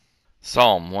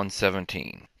Psalm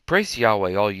 117. Praise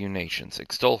Yahweh, all you nations,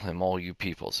 extol him, all you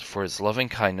peoples, for his loving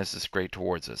kindness is great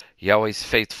towards us. Yahweh's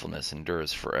faithfulness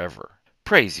endures forever.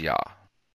 Praise Yah.